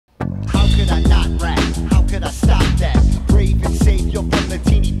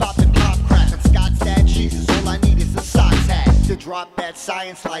drop that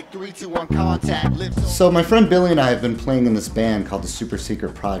science like 3, 2, 1 contact. So my friend Billy and I have been playing in this band called the Super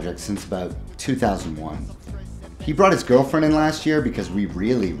Secret Project since about 2001. He brought his girlfriend in last year because we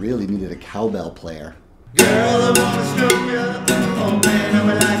really needed a cowbell player. Girl, I wanna stroke ya. Oh man, I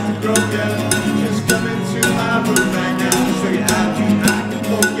would like to grow ya. Just come into my room right now. Show you how I can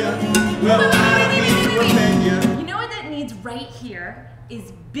poke ya. Well, I don't mean to offend ya. You know what that needs right here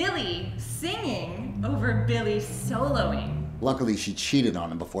is Billy singing over Billy soloing. Luckily, she cheated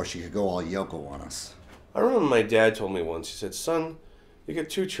on him before she could go all Yoko on us. I remember my dad told me once, he said, son, you get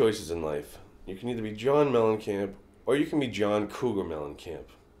 2 choices in life. You can either be John Mellencamp or you can be John Cougar Mellencamp.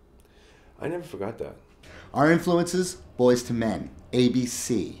 I never forgot that. Our influences, Boys to Men,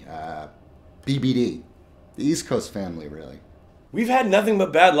 ABC, BBD. The East Coast family, really. We've had nothing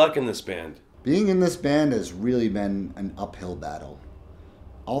but bad luck in this band. Being in this band has really been an uphill battle.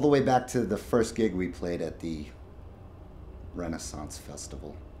 All the way back to the first gig we played at the Renaissance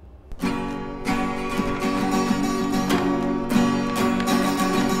Festival. Wave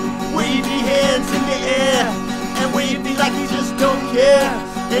your hands in the air and wave me like you just don't care.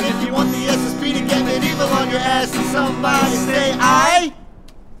 And if you want the SSP to get medieval on your ass, somebody say I.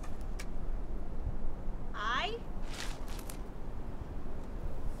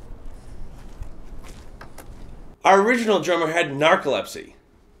 Our original drummer had narcolepsy.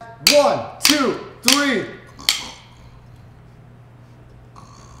 1, 2, 3.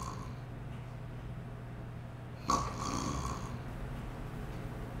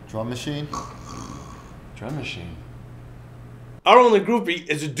 Drum machine? Drum machine. Our only groupie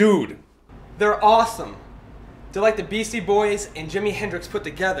is a dude. They're awesome. They're like the Beastie Boys and Jimi Hendrix put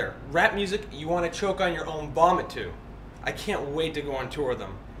together. Rap music you want to choke on your own vomit to. I can't wait to go on tour with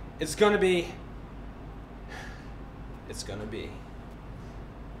them. It's gonna be...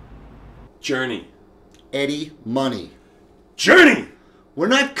 Journey. Eddie Money. Journey! We're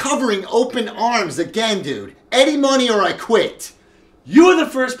not covering Open Arms again, dude. Eddie Money or I quit. You are the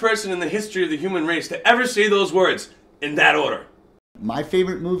first person in the history of the human race to ever say those words in that order. My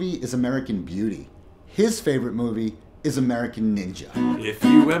favorite movie is American Beauty. His favorite movie is American Ninja. If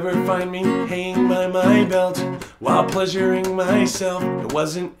you ever find me hanging by my belt while pleasuring myself, it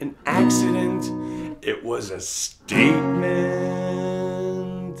wasn't an accident, it was a statement.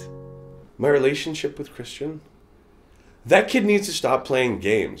 My relationship with Christian? That kid needs to stop playing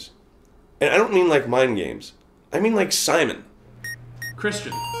games. And I don't mean like mind games. I mean like Simon.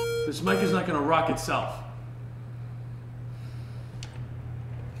 Christian, this mic is not going to rock itself.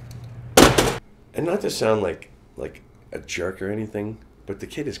 And not to sound like a jerk or anything, but the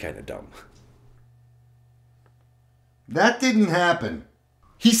kid is kind of dumb. That didn't happen.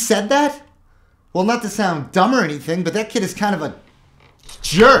 He said that? Well, not to sound dumb or anything, but that kid is kind of a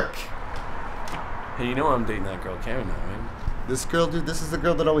jerk. Hey, you know I'm dating that girl Karen now, right? This girl, dude, this is the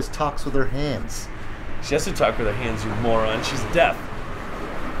girl that always talks with her hands. She has to talk with her hands, you moron. She's deaf.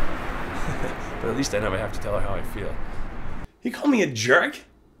 But at least I never have to tell her how I feel. He called me a jerk?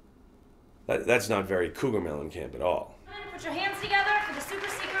 That's not very Cougar Mellencamp at all. Put your hands together for the Super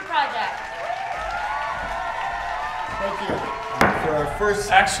Secret Project. Thank you. For our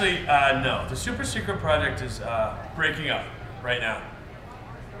first... Actually, no. The Super Secret Project is breaking up right now.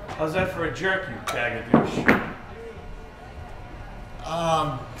 How's that for a jerk, you bag of douche?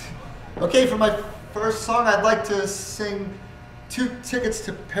 Okay, for my first song, I'd like to sing 2 Tickets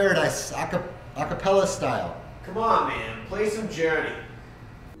to Paradise, a cappella style. Come on, man. Play some Journey.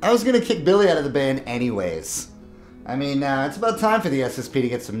 I was gonna kick Billy out of the band anyways. I mean, it's about time for the SSP to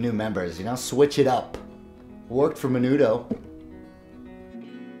get some new members, you know? Switch it up. Worked for Menudo.